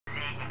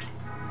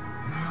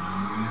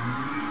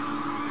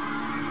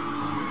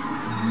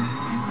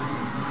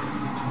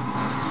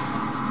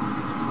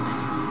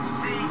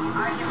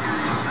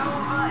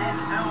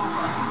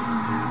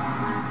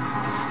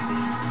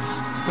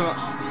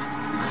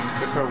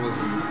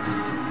wasn't.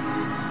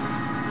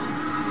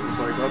 It was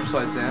like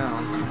upside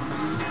down.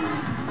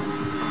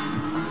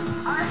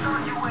 I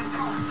thought you were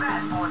too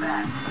fat for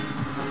that.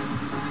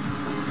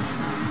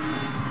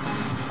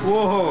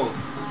 Whoa!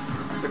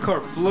 The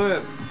car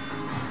flipped.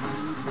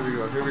 Here we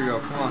go. Here we go.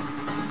 Come on.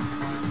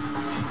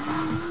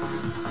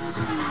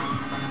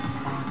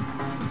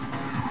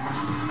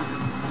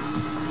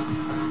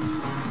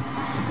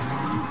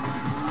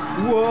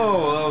 Whoa!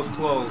 That was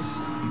close.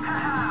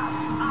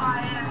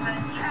 I am the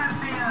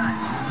champion!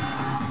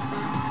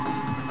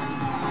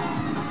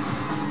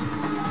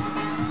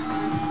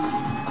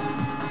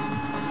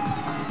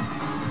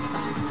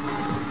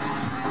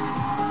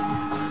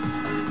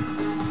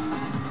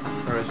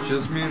 Alright, it's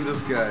just me and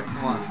this guy.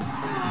 Come on.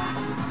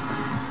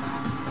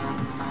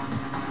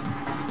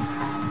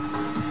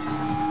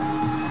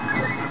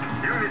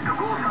 Unit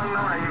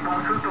 539 in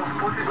pursuit of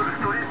possible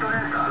street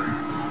racers.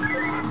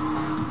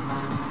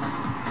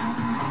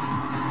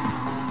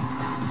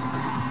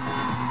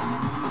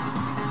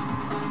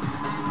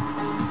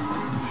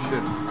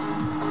 Shit.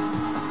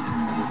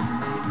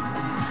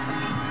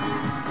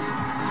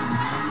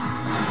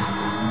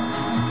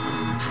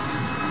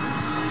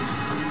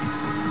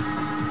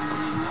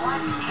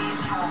 What is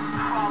your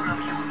problem,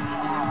 you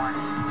moron?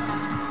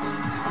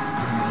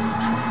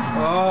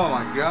 Oh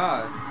my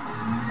god.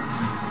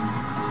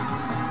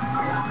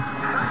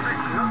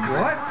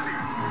 What?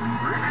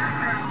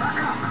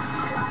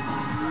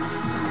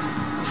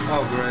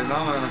 Oh great,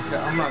 now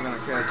I'm not gonna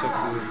catch up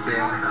to this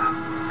guy.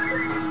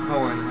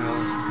 Oh in hell.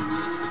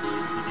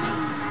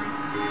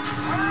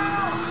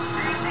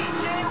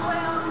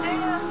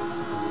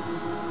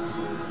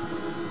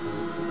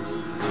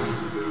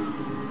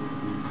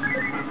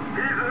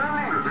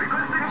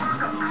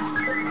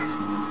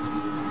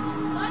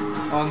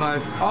 Oh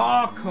nice.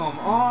 Oh come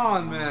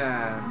on,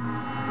 man.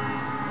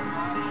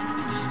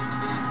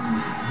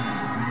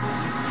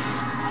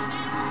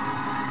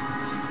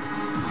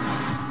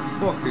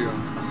 Fuck you.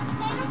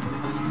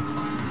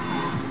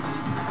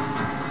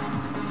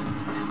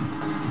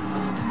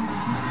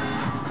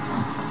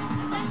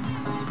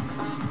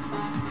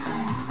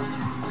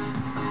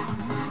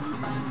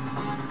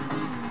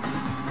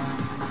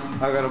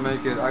 I gotta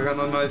make it. I got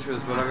no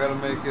nitrous, but I gotta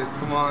make it.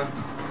 Come on.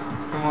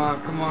 Come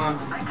on, come on.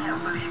 I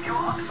can't believe you're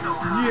up so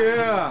high.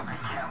 Yeah! I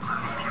can't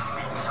believe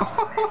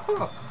you're being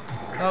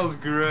so That was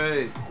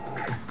great.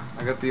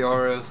 I got the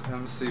RS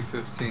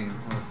MC15.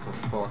 What the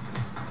fuck?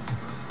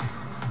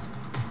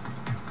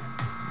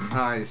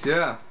 Nice,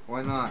 yeah.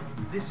 Why not?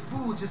 This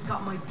fool just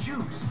got my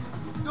juice.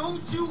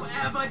 Don't you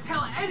ever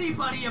tell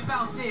anybody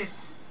about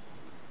this!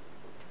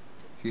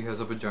 He has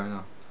a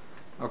vagina.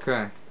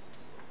 Okay.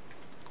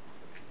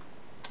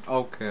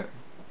 Okay.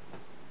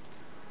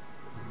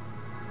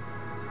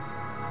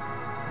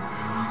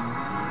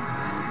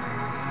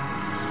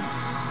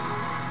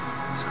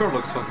 This car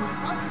looks fucking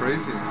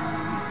crazy.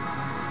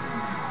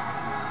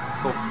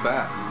 So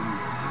fat.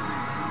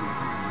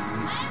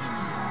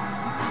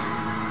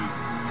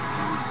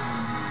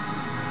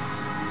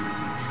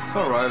 It's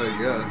alright, I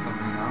guess. I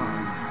mean, I don't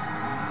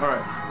know.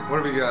 Alright, what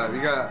do we got? We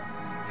got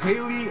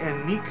Haley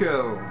and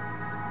Nico.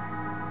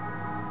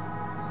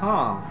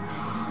 Huh.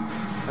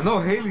 I know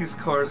Haley's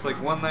car is like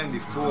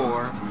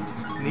 194.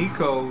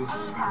 Nico's.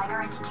 Hey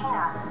Tiger, it's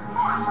Tina. Oh,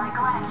 I'm like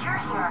glad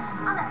you're here.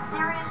 I'm in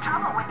serious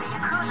trouble with the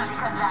Yakuza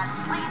because that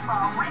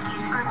sleazeball Ricky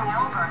screwed me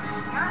over.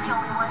 You're the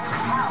only one who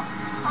can help.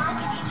 Find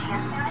Kenichi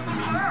as soon as you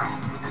can.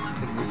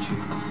 Kenichi.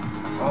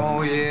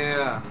 Oh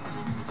yeah.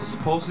 So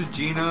supposedly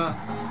Gina,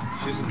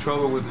 she's in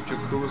trouble with the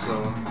Yakuza.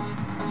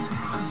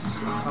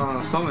 I don't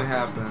know, something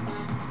happened.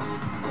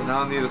 And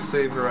now I need to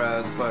save her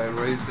ass by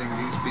erasing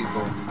these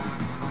people.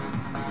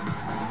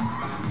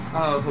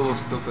 Oh, it's a little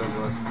stupid,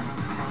 but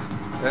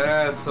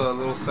adds a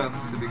little sense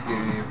to the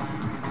game.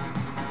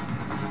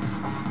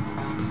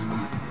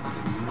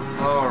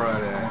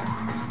 Alrighty.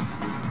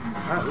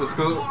 Alright, let's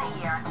go. Tina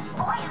here.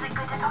 Boy, is it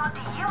good to talk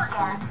to you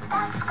again.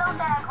 That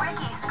scumbag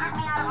Ricky screwed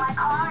me out of my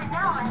car and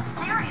now I'm in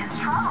serious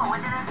trouble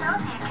with his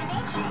associate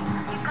Kenichi.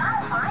 You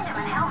gotta find him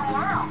and help me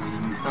out.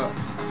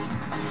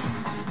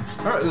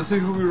 Alright, let's see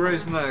who we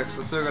race next.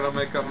 I still gotta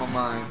make up my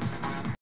mind.